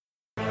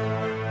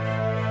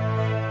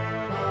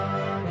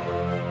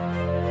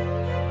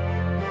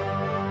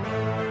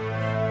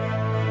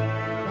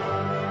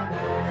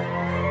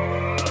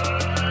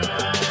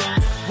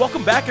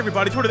Welcome back,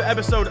 everybody, to another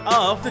episode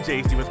of the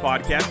Jay Stevens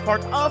Podcast,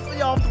 part of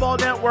the Off the Ball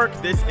Network.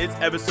 This is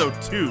episode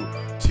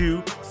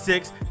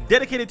 226,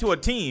 dedicated to a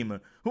team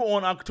who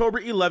on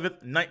October 11th,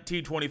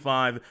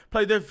 1925,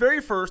 played their very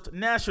first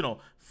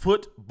National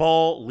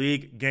Football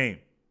League game.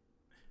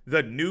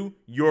 The New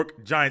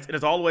York Giants. And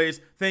as always,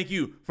 thank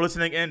you for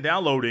listening and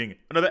downloading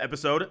another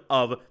episode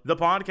of the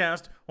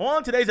podcast.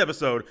 On today's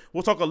episode,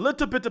 we'll talk a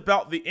little bit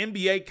about the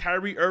NBA,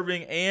 Kyrie,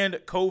 Irving, and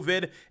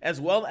COVID,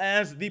 as well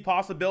as the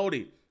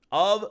possibility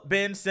of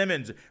Ben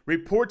Simmons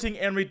reporting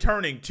and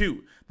returning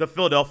to the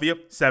Philadelphia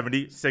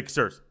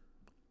 76ers.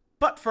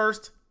 But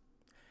first,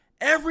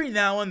 every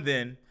now and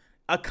then,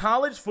 a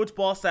college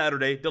football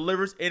Saturday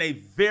delivers in a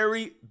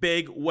very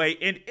big way,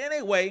 and in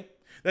a way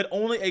that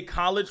only a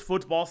college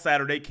football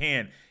Saturday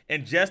can.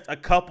 And just a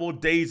couple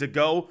days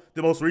ago,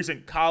 the most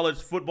recent college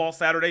football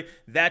Saturday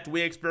that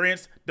we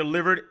experienced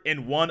delivered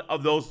in one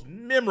of those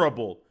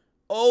memorable,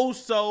 oh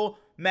so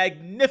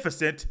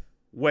magnificent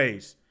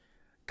ways.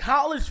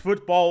 College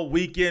football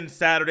weekend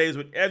Saturdays,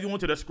 whatever you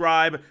want to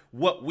describe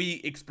what we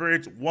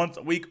experience once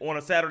a week on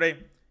a Saturday,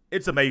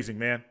 it's amazing,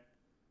 man.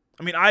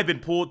 I mean, I've been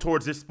pulled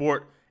towards this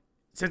sport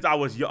since I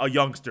was a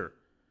youngster.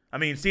 I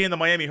mean, seeing the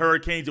Miami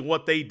Hurricanes and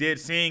what they did,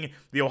 seeing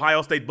the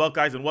Ohio State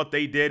Buckeyes and what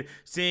they did,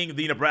 seeing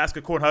the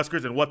Nebraska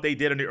Cornhuskers and what they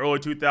did in the early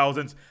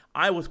 2000s,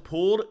 I was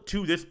pulled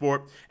to this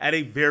sport at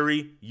a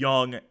very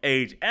young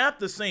age. At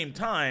the same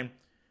time,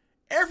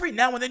 every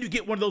now and then you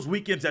get one of those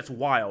weekends that's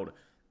wild.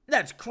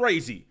 That's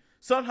crazy.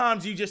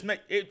 Sometimes you just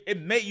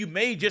you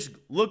may just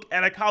look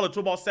at a college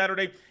football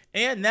Saturday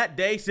and that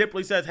day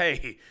simply says,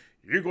 hey,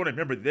 you're going to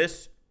remember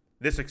this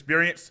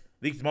experience,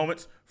 these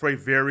moments for a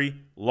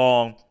very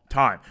long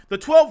time. The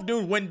 12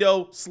 noon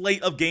window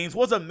slate of games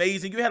was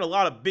amazing. You had a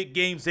lot of big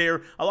games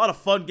there, a lot of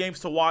fun games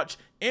to watch.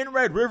 In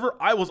Red River,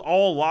 I was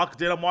all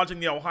locked in. I'm watching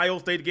the Ohio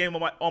State game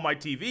on my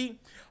TV.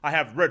 I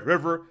have Red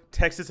River,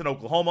 Texas, and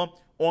Oklahoma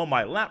on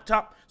my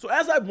laptop. So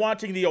as I'm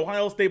watching the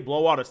Ohio State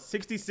blowout, a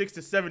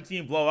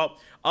 66-17 blowout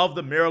of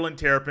the Maryland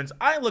Terrapins,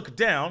 I look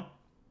down,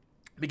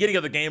 beginning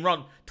of the game,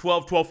 around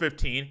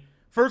 12-15,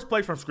 first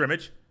play from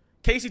scrimmage,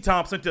 Casey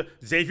Thompson to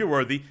Xavier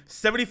Worthy,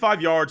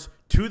 75 yards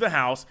to the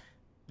house.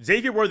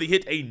 Xavier Worthy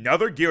hit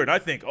another gear, and I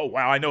think, oh,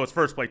 wow, I know it's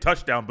first play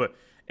touchdown, but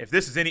if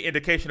this is any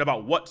indication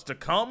about what's to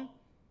come,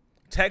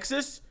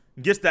 Texas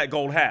gets that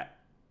gold hat.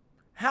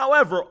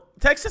 However,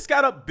 Texas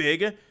got up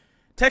big.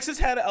 Texas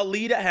had a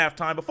lead at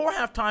halftime. Before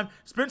halftime,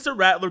 Spencer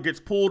Rattler gets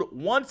pulled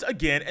once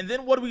again, and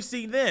then what do we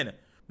see then?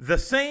 The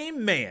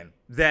same man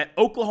that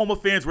Oklahoma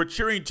fans were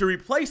cheering to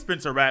replace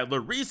Spencer Rattler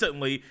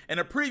recently in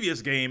a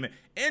previous game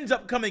ends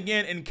up coming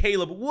in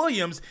Caleb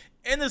Williams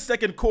in the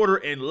second quarter,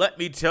 and let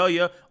me tell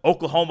you,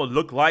 Oklahoma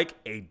looked like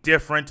a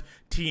different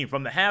team.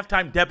 From the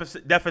halftime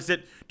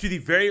deficit to the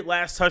very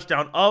last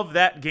touchdown of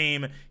that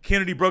game,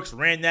 Kennedy Brooks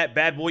ran that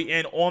bad boy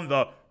in on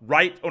the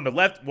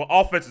left, well,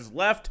 offense's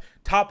left,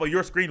 top of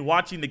your screen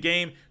watching the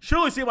game.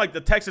 Surely seemed like the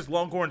Texas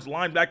Longhorns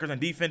linebackers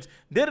and defense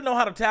didn't know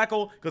how to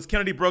tackle because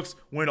Kennedy Brooks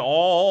went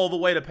all the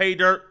way to pay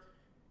dirt.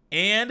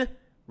 And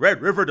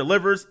Red River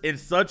delivers in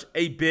such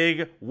a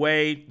big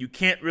way you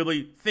can't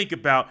really think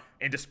about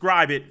and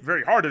describe it,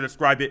 very hard to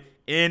describe it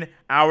in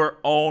our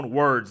own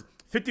words.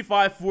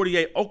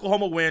 55-48,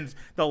 Oklahoma wins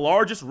the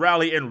largest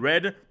rally in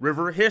Red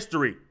River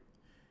history.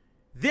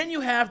 Then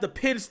you have the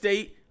Penn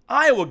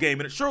State-Iowa game,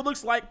 and it sure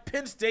looks like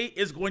Penn State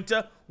is going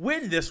to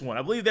win this one.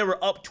 I believe they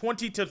were up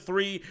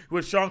 20-3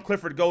 when Sean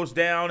Clifford goes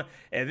down,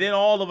 and then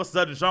all of a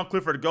sudden Sean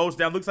Clifford goes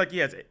down. Looks like he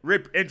has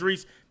rib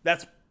injuries.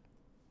 That's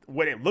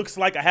what it looks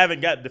like. I haven't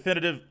got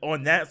definitive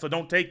on that, so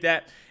don't take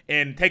that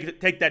and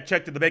take that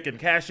check to the bank and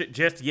cash it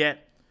just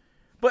yet.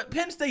 But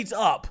Penn State's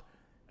up.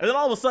 And then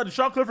all of a sudden,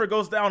 Sean Clifford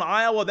goes down.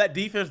 Iowa, that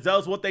defense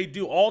does what they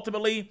do.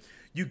 Ultimately,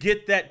 you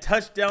get that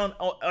touchdown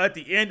at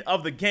the end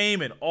of the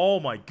game. And oh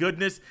my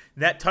goodness,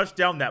 that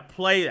touchdown, that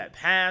play, that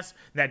pass,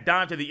 that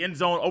dive to the end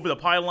zone over the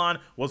pylon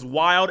was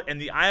wild. And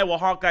the Iowa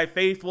Hawkeye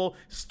faithful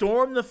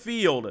stormed the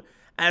field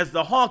as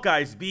the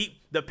Hawkeyes beat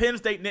the Penn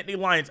State Nittany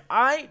Lions.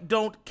 I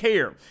don't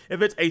care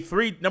if it's a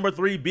number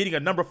 3 beating a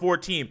number 4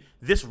 team.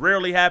 This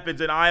rarely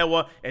happens in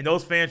Iowa, and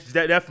those fans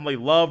definitely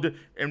loved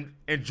and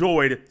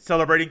enjoyed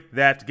celebrating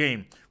that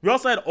game. We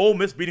also had Ole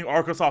Miss beating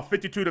Arkansas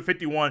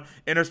 52-51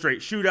 in a straight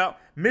shootout.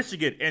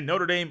 Michigan and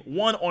Notre Dame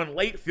won on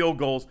late field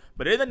goals,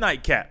 but in the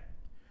nightcap,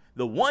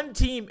 the one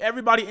team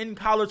everybody in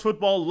college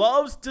football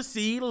loves to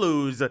see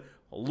lose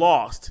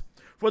lost.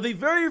 For the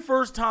very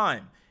first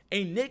time,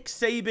 a Nick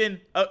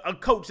Saban, a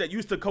coach that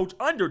used to coach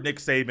under Nick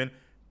Saban,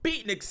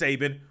 beat Nick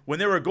Saban when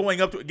they were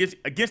going up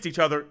against each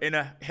other in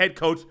a head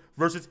coach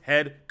versus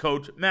head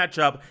coach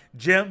matchup.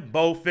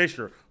 Jimbo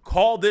Fisher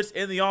called this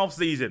in the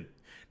offseason.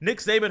 Nick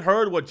Saban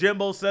heard what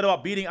Jimbo said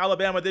about beating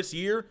Alabama this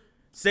year.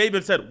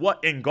 Saban said,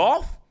 what, in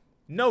golf?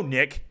 No,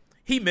 Nick.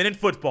 He meant in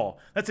football.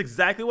 That's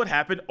exactly what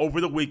happened over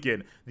the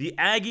weekend. The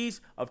Aggies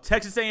of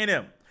Texas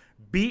A&M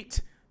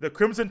beat the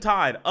Crimson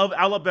Tide of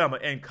Alabama,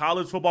 and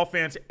college football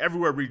fans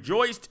everywhere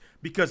rejoiced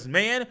because,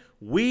 man,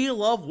 we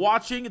love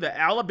watching the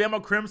Alabama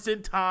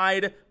Crimson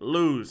Tide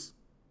lose.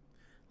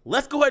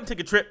 Let's go ahead and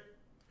take a trip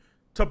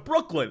to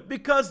Brooklyn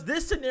because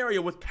this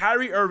scenario with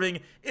Kyrie Irving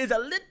is a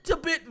little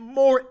bit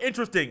more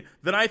interesting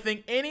than I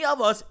think any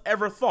of us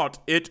ever thought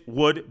it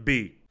would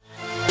be.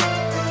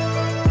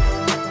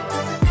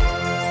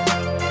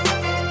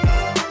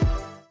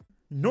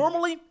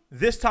 Normally,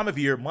 this time of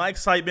year, my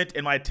excitement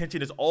and my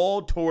attention is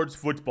all towards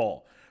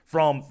football.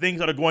 From things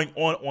that are going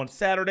on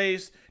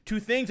Saturdays, to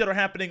things that are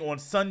happening on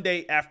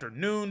Sunday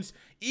afternoons,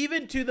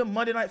 even to the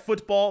Monday Night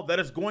Football that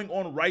is going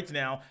on right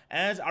now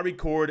as I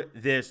record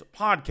this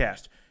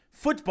podcast.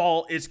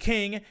 Football is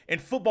king, and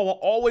football will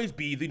always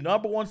be the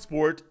number one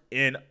sport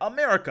in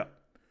America.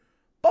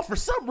 But for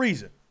some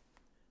reason,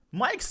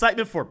 my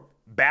excitement for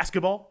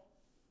basketball,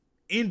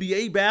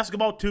 NBA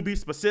basketball to be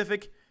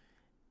specific,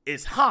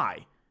 is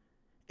high.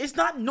 It's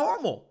not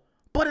normal,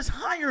 but it's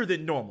higher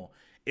than normal.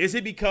 Is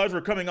it because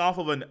we're coming off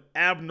of an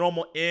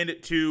abnormal end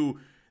to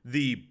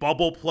the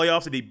bubble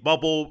playoffs and the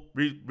bubble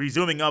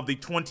resuming of the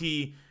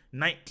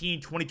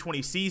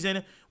 2019-2020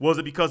 season? Was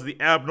it because of the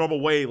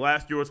abnormal way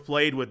last year was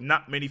played with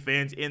not many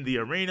fans in the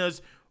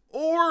arenas?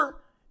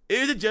 Or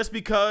is it just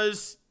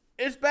because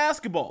it's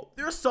basketball?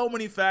 There are so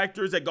many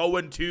factors that go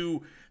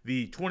into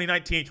the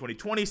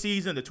 2019-2020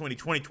 season, the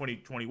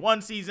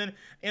 2020-2021 season,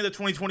 and the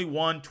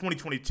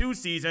 2021-2022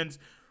 seasons,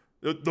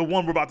 the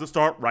one we're about to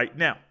start right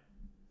now.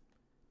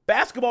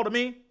 Basketball to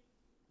me,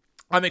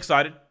 I'm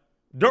excited.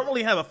 Don't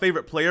really have a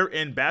favorite player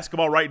in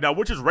basketball right now,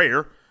 which is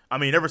rare. I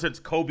mean, ever since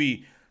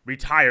Kobe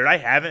retired, I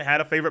haven't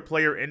had a favorite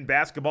player in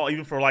basketball,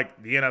 even for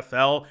like the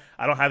NFL.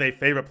 I don't have a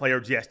favorite player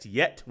just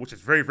yet, which is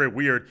very, very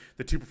weird.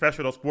 The two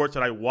professional sports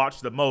that I watch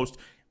the most,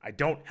 I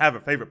don't have a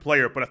favorite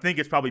player, but I think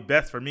it's probably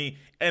best for me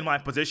in my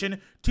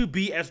position to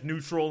be as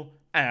neutral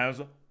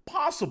as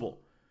possible.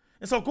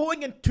 And so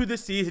going into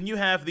this season, you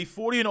have the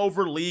 40 and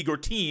over league or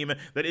team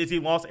that is the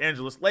Los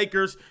Angeles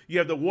Lakers. You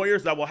have the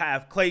Warriors that will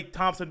have Klay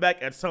Thompson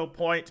back at some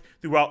point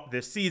throughout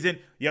this season.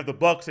 You have the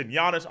Bucks and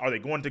Giannis. Are they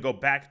going to go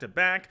back to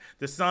back?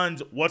 The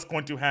Suns, what's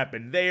going to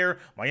happen there?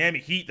 Miami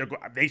Heat,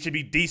 they should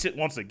be decent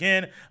once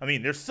again. I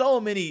mean, there's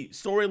so many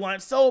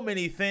storylines, so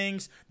many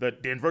things. The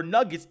Denver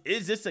Nuggets,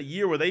 is this a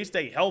year where they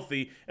stay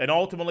healthy and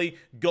ultimately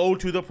go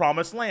to the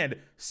promised land?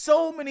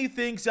 So many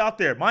things out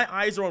there. My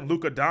eyes are on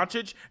Luka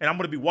Doncic, and I'm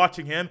going to be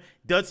watching him.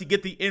 Does he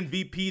get the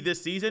MVP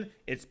this season?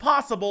 It's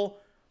possible,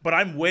 but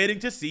I'm waiting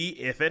to see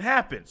if it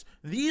happens.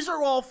 These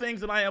are all things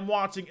that I am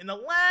watching. And the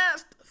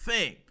last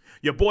thing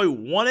your boy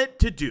wanted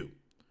to do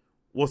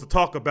was to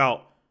talk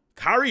about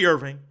Kyrie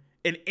Irving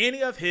and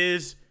any of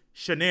his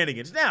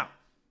shenanigans. Now,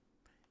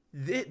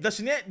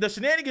 the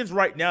shenanigans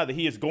right now that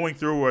he is going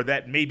through, or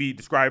that may be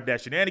described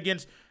as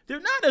shenanigans, they're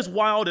not as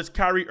wild as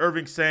Kyrie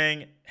Irving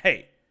saying,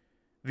 hey,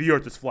 the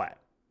earth is flat.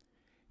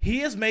 He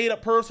has made a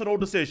personal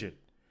decision.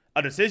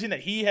 A decision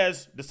that he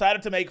has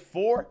decided to make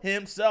for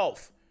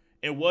himself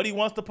and what he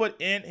wants to put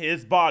in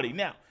his body.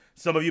 Now,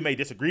 some of you may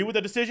disagree with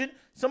the decision.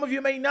 Some of you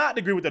may not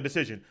agree with the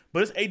decision.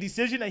 But it's a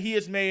decision that he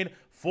has made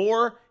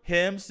for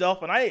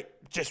himself. And I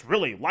just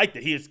really like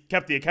that he has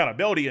kept the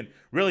accountability and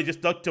really just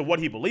stuck to what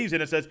he believes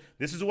in and says,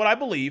 this is what I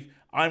believe.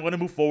 I'm going to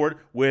move forward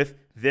with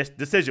this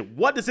decision.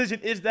 What decision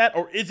is that?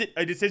 Or is it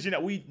a decision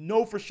that we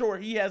know for sure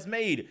he has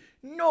made?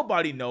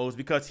 Nobody knows,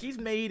 because he's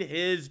made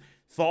his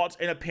thoughts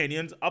and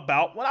opinions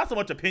about, well, not so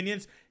much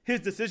opinions, his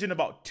decision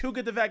about to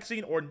get the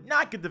vaccine or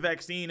not get the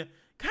vaccine,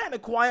 kind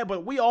of quiet,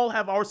 but we all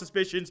have our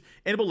suspicions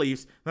and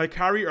beliefs that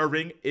Kyrie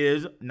Irving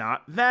is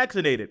not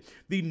vaccinated.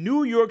 The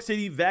New York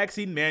City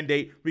vaccine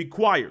mandate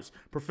requires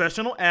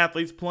professional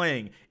athletes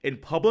playing in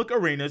public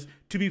arenas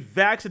to be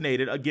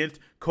vaccinated against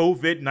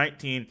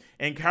COVID-19,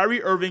 and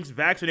Kyrie Irving's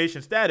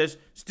vaccination status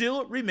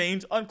still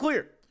remains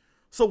unclear.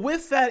 So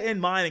with that in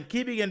mind, and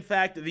keeping in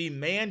fact the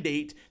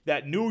mandate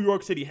that New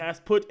York City has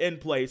put in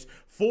place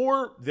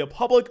for the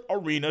public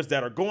arenas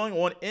that are going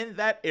on in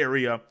that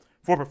area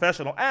for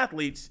professional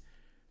athletes,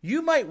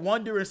 you might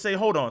wonder and say,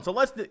 hold on, so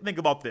let's think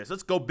about this.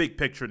 Let's go big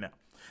picture now.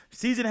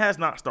 Season has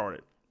not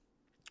started.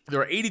 There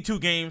are 82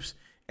 games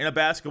in a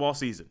basketball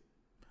season.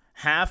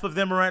 Half of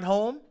them are at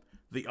home,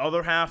 the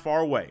other half are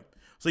away.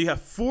 So you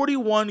have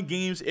 41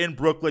 games in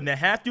Brooklyn that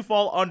have to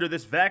fall under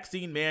this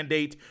vaccine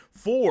mandate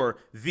for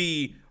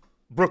the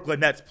Brooklyn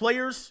Nets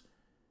players.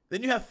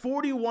 Then you have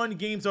 41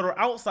 games that are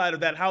outside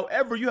of that.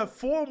 However, you have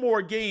 4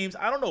 more games.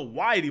 I don't know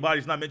why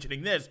anybody's not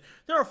mentioning this.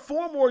 There are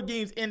 4 more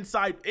games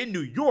inside in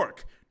New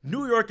York.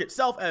 New York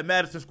itself at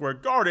Madison Square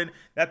Garden.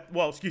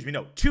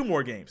 2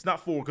 more games, not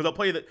 4, because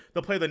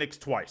they'll play the Knicks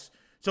twice.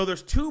 So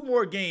there's 2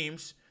 more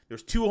games.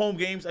 There's 2 home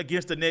games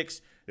against the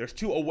Knicks. There's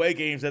 2 away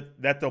games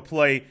that they'll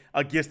play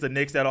against the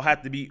Knicks that'll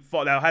have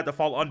to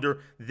fall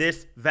under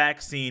this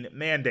vaccine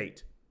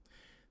mandate.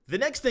 The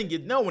next thing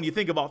you'd know when you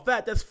think about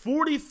that, that's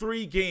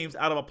 43 games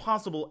out of a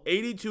possible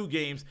 82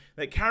 games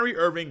that Kyrie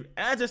Irving,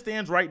 as it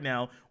stands right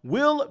now,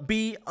 will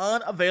be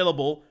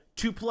unavailable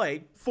to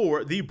play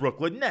for the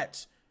Brooklyn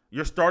Nets.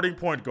 Your starting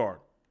point guard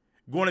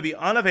going to be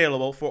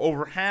unavailable for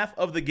over half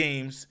of the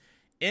games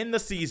in the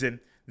season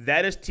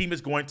that his team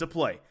is going to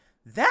play.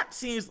 That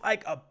seems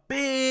like a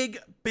big,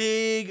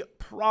 big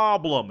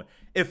problem.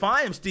 If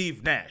I am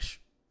Steve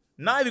Nash,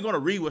 not even going to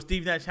read what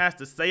Steve Nash has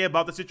to say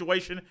about the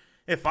situation,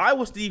 If I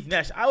was Steve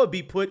Nash, I would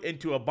be put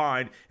into a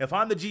bind. If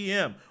I'm the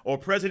GM or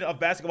president of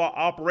basketball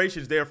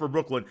operations there for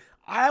Brooklyn,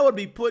 I would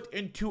be put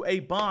into a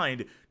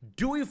bind.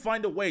 Do we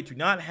find a way to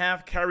not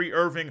have Kyrie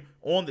Irving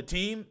on the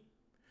team?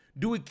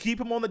 Do we keep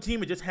him on the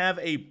team and just have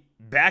a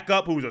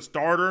backup who's a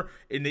starter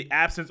in the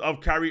absence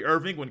of Kyrie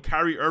Irving when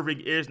Kyrie Irving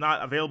is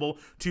not available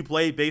to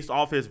play based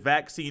off his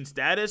vaccine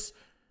status?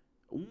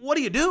 What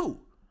do?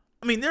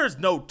 I mean, there's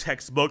no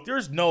textbook.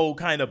 There's no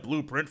kind of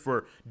blueprint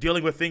for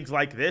dealing with things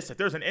like this. If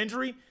there's an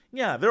injury,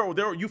 yeah,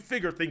 you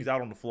figure things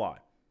out on the fly.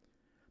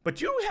 But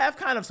you have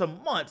kind of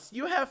some months.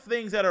 You have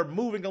things that are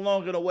moving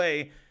along in a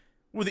way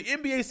where the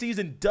NBA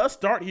season does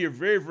start here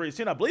very, very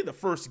soon. I believe the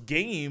first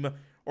game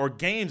or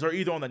games are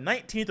either on the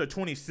 19th or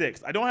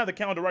 26th. I don't have the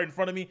calendar right in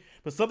front of me,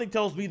 but something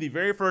tells me the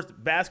very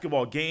first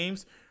basketball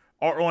games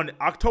are on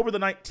October the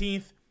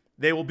 19th.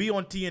 They will be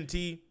on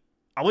TNT.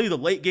 I believe the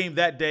late game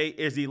that day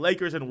is the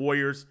Lakers and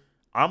Warriors.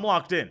 I'm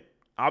locked in.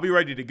 I'll be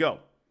ready to go.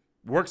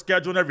 Work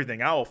schedule and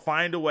everything. I will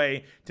find a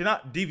way to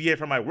not deviate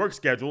from my work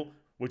schedule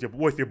with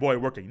your boy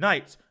working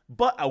nights,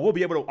 but I will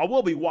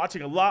be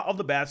watching a lot of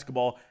the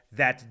basketball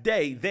that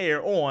day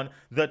there on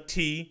the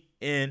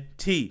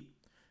TNT.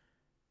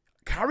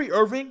 Kyrie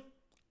Irving,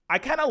 I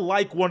kind of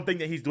like one thing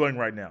that he's doing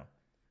right now.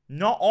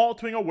 Not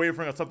altering or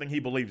wavering on something he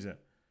believes in.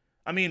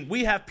 I mean,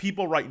 we have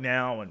people right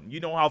now, and you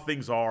know how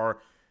things are.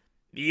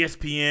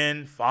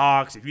 ESPN,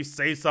 Fox, if you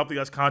say something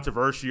that's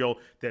controversial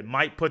that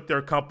might put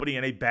their company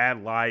in a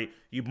bad light,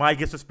 you might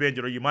get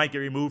suspended or you might get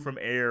removed from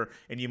air,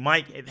 and you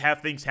might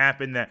have things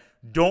happen that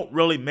don't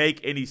really make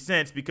any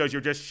sense because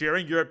you're just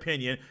sharing your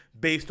opinion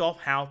based off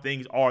how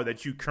things are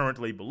that you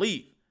currently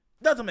believe.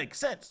 Doesn't make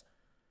sense.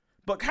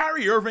 But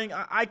Kyrie Irving,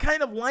 I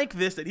kind of like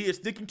this, that he is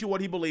sticking to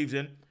what he believes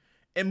in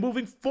and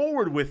moving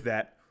forward with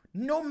that,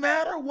 no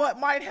matter what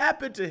might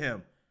happen to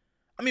him.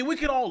 I mean, we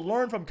can all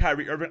learn from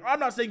Kyrie Irving. I'm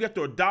not saying you have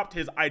to adopt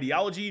his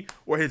ideology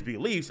or his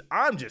beliefs.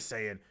 I'm just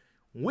saying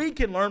we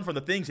can learn from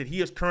the things that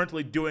he is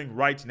currently doing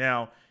right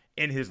now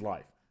in his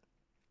life.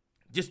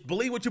 Just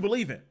believe what you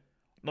believe in.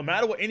 No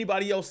matter what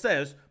anybody else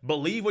says,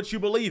 believe what you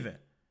believe in.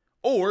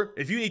 Or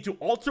if you need to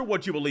alter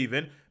what you believe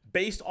in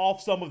based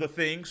off some of the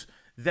things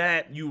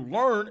that you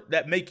learn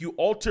that make you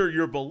alter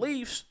your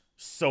beliefs,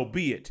 so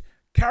be it.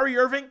 Kyrie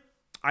Irving,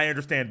 I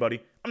understand,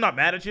 buddy. I'm not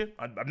mad at you.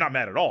 I'm not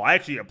mad at all. I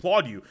actually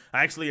applaud you.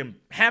 I actually am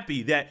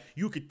happy that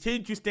you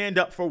continue to stand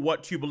up for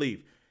what you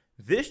believe.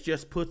 This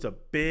just puts a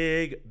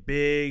big,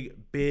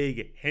 big,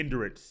 big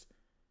hindrance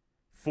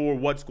for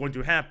what's going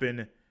to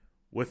happen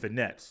with the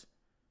Nets.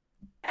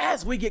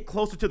 As we get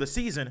closer to the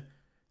season,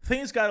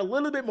 things got a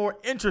little bit more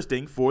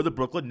interesting for the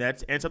Brooklyn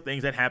Nets and some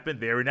things that happened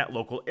there in that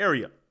local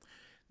area.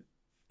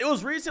 It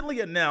was recently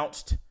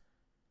announced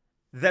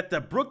that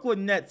the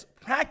Brooklyn Nets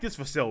practice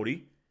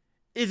facility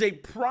is a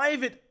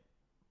private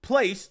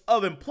place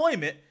of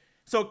employment,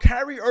 so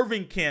Kyrie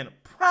Irving can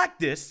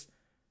practice,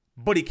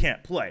 but he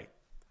can't play.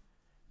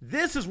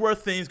 This is where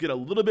things get a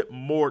little bit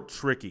more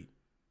tricky.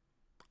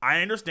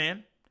 I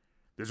understand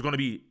there's going to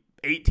be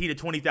 18 to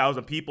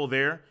 20,000 people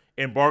there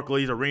in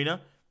Barclays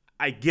Arena.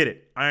 I get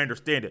it. I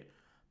understand it.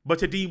 But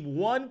to deem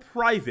one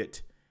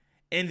private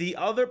and the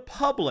other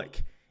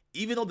public,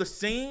 even though the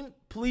same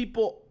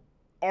people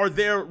are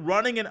there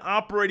running and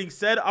operating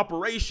said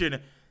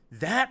operation,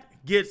 that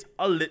gets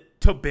a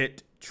little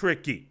bit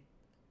tricky.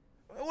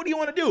 What do you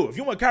want to do? If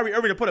you want Kyrie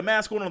Irving to put a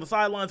mask on the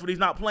sidelines when he's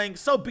not playing,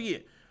 so be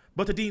it.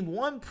 But to deem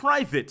one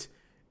private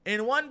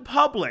and one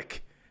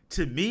public,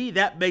 to me,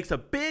 that makes a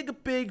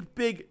big, big,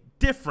 big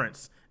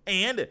difference.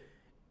 And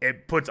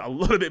it puts a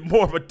little bit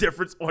more of a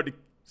difference on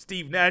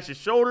Steve Nash's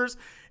shoulders.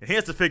 And he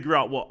has to figure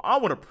out, well, I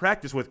want to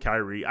practice with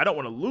Kyrie. I don't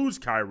want to lose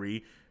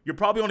Kyrie. You're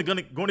probably only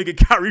going to get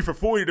Kyrie for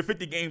 40 to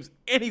 50 games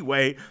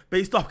anyway,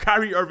 based off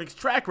Kyrie Irving's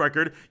track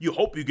record. You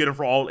hope you get him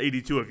for all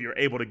 82 if you're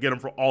able to get him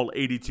for all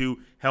 82,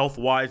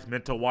 health-wise,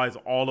 mental-wise,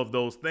 all of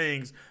those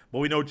things. But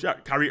we know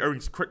Kyrie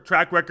Irving's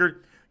track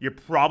record. You're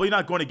probably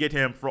not going to get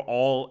him for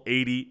all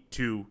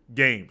 82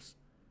 games.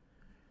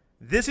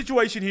 This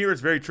situation here is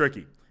very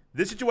tricky.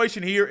 This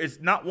situation here is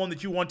not one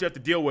that you want to have to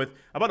deal with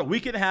about a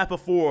week and a half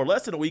before, or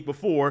less than a week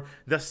before,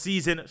 the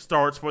season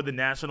starts for the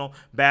National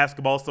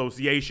Basketball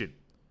Association.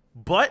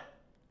 But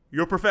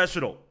you're a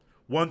professional.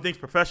 One thing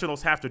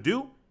professionals have to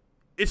do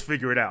is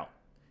figure it out.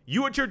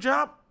 You at your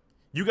job,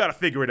 you got to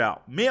figure it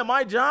out. Me at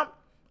my job,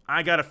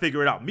 I got to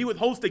figure it out. Me with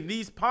hosting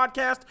these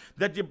podcasts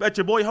that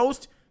your boy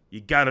hosts,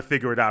 you got to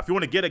figure it out. If you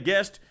want to get a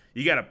guest,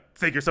 you got to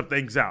figure some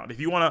things out. If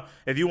you want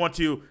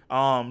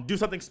to do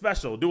something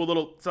special, do a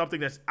little something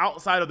that's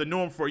outside of the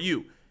norm for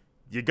you,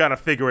 you got to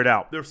figure it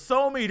out. There's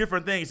so many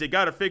different things you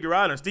got to figure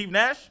out. And Steve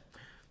Nash,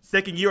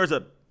 second year as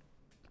a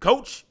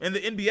coach in the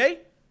NBA,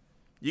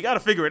 you got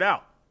to figure it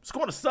out. It's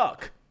going to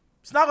suck.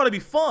 It's not going to be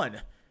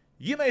fun.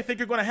 You may think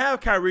you're going to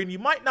have Kyrie, and you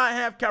might not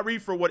have Kyrie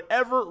for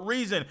whatever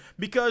reason,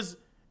 because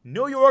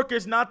New York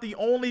is not the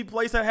only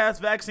place that has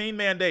vaccine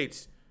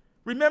mandates.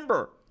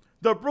 Remember,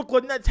 the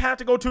Brooklyn Nets have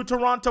to go to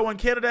Toronto, and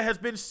Canada has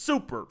been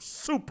super,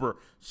 super,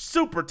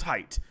 super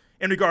tight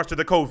in regards to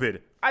the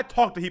COVID. I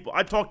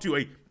talked to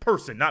a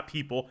person, not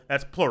people,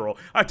 that's plural.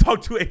 I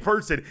talk to a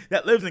person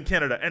that lives in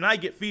Canada, and I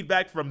get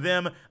feedback from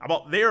them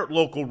about their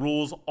local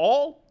rules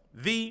all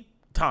the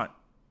time.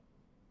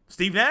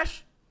 Steve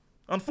Nash,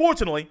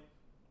 unfortunately,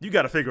 you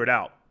got to figure it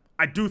out.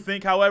 I do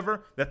think,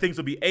 however, that things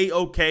will be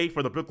A-okay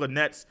for the Brooklyn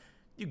Nets.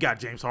 You got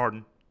James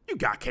Harden. You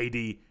got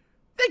KD.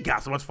 They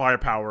got so much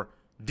firepower.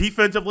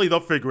 Defensively, they'll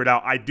figure it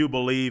out, I do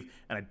believe.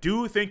 And I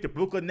do think the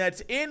Brooklyn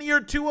Nets, in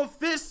year 2 of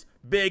this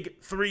big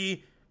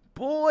three,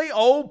 boy,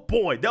 oh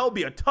boy, they'll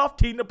be a tough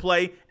team to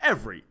play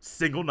every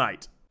single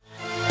night.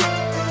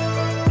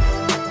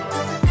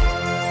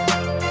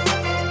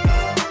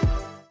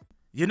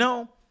 You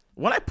know,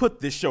 when I put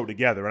this show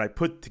together and I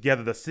put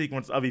together the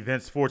sequence of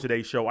events for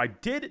today's show, I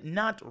did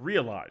not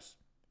realize,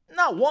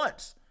 not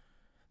once,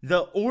 the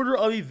order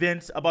of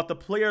events about the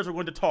players we're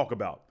going to talk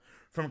about.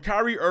 From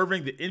Kyrie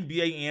Irving, the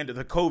NBA, and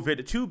the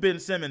COVID, to Ben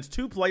Simmons,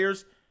 2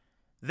 players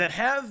that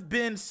have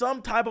been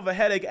some type of a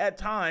headache at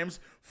times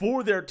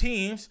for their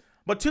teams,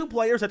 but 2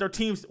 players that their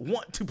teams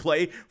want to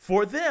play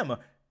for them.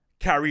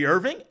 Kyrie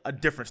Irving, a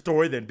different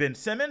story than Ben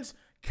Simmons.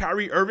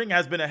 Kyrie Irving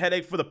has been a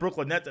headache for the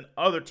Brooklyn Nets and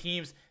other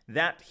teams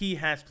that he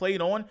has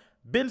played on.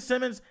 Ben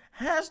Simmons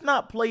has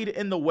not played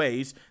in the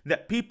ways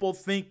that people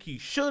think he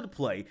should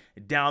play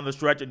down the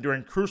stretch and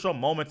during crucial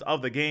moments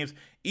of the games,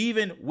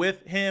 even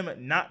with him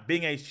not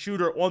being a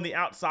shooter on the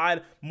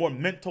outside, more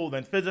mental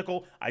than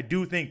physical. I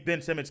do think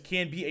Ben Simmons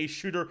can be a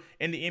shooter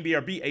in the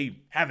NBA or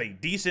have a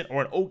decent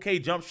or an okay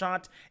jump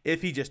shot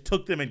if he just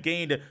took them and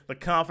gained the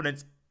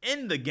confidence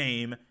in the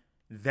game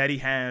that he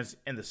has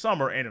in the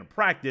summer and in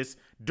practice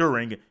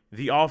during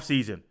the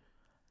offseason.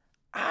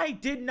 I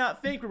did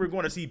not think we were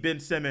going to see Ben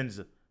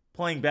Simmons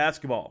playing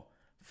basketball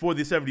for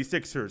the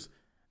 76ers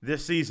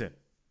this season.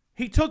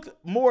 He took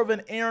more of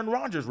an Aaron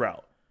Rodgers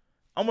route.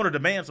 I'm going to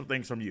demand some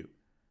things from you.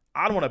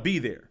 I don't want to be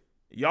there.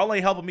 Y'all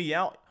ain't helping me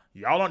out.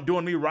 Y'all aren't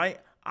doing me right.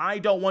 I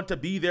don't want to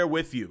be there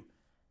with you.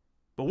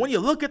 But when you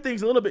look at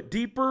things a little bit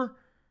deeper,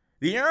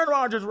 the Aaron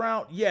Rodgers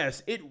route,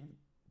 yes, it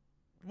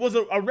was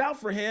a route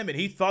for him and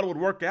he thought it would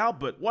work out,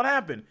 but what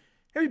happened?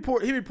 He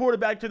reported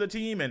back to the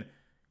team and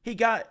he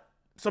got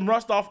some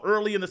rust off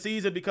early in the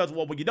season because,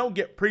 well, when you don't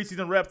get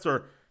preseason reps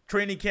or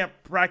training camp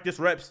practice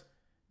reps,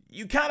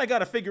 you kind of got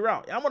to figure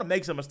out, I'm going to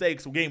make some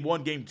mistakes game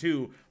 1, game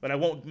 2, but I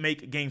won't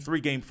make game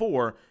 3, game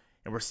 4,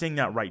 and we're seeing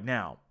that right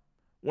now.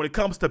 When it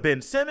comes to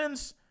Ben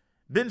Simmons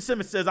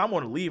says, I'm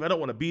going to leave. I don't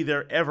want to be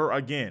there ever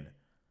again.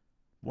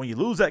 When you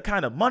lose that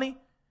kind of money,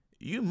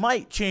 you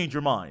might change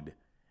your mind.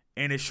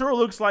 And it sure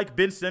looks like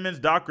Ben Simmons,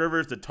 Doc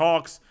Rivers, the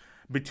talks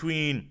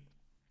between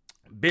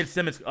Ben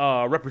Simmons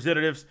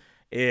representatives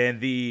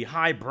and the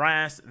high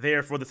brass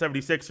there for the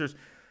 76ers,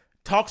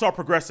 talks are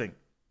progressing.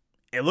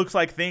 It looks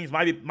like things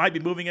might be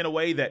moving in a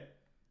way that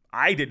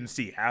I didn't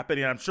see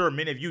happening. I'm sure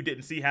many of you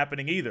didn't see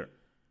happening either.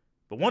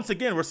 But once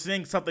again, we're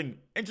seeing something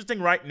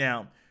interesting right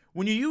now.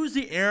 When you use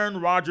the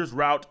Aaron Rodgers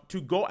route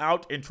to go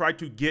out and try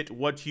to get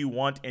what you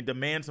want and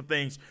demand some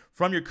things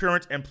from your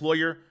current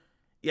employer,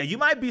 yeah, you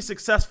might be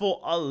successful,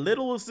 a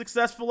little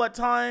successful at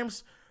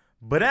times,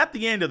 but at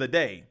the end of the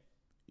day,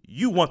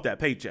 you want that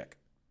paycheck.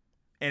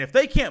 And if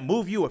they can't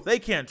move you, if they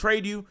can't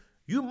trade you,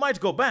 you might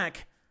go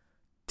back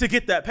to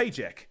get that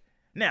paycheck.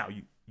 Now,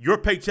 your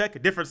paycheck, a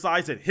different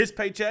size than his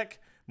paycheck.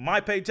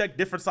 My paycheck,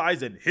 different size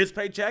than his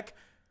paycheck.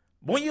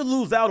 When you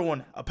lose out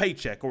on a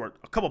paycheck or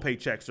a couple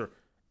paychecks or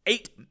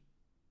 $8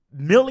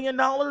 million,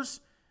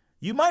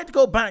 you might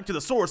go back to the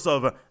source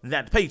of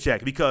that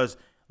paycheck because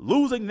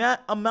losing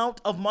that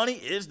amount of money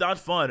is not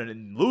fun.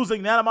 And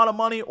losing that amount of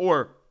money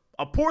or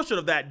a portion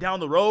of that down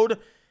the road,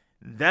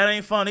 that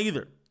ain't fun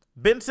either.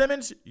 Ben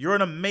Simmons, you're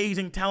an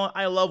amazing talent.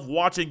 I love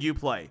watching you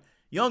play.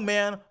 Young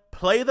man,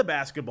 play the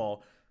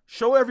basketball.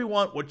 Show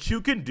everyone what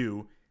you can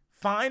do.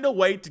 Find a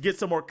way to get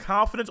some more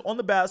confidence on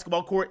the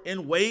basketball court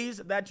in ways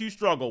that you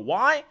struggle.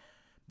 Why?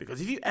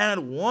 Because if you add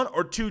 1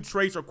 or 2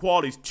 traits or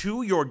qualities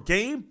to your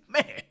game,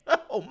 man,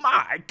 oh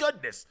my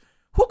goodness,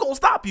 who gonna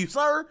stop you,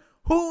 sir?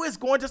 Who is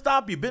going to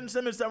stop you? Ben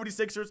Simmons,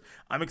 76ers.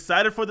 I'm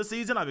excited for the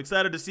season. I'm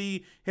excited to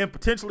see him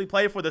potentially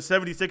play for the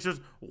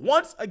 76ers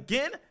once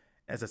again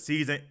as the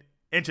season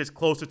inches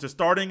closer to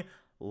starting.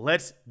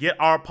 Let's get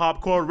our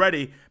popcorn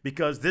ready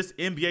because this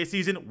NBA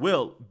season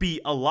will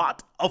be a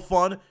lot of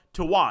fun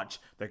to watch.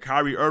 The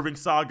Kyrie Irving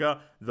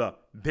saga, the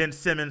Ben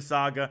Simmons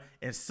saga,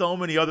 and so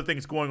many other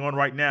things going on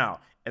right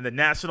now in the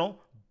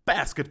National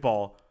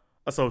Basketball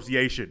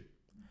Association.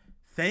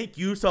 Thank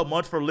you so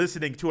much for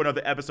listening to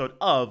another episode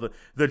of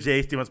the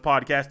Jay Stevens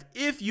Podcast.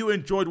 If you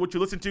enjoyed what you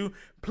listened to,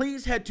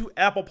 please head to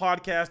Apple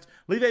Podcast,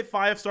 leave a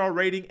 5-star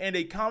rating and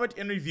a comment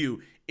and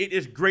review. It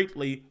is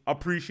greatly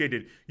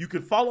appreciated. You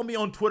can follow me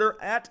on Twitter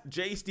at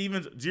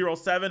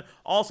jstevens07.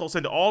 Also,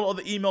 send all of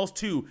the emails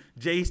to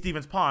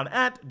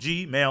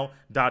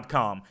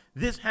jstevenspod@gmail.com.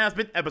 This has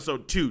been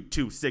episode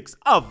 226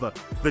 of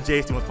the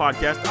Jay Stevens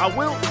Podcast. I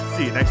will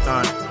see you next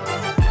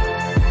time.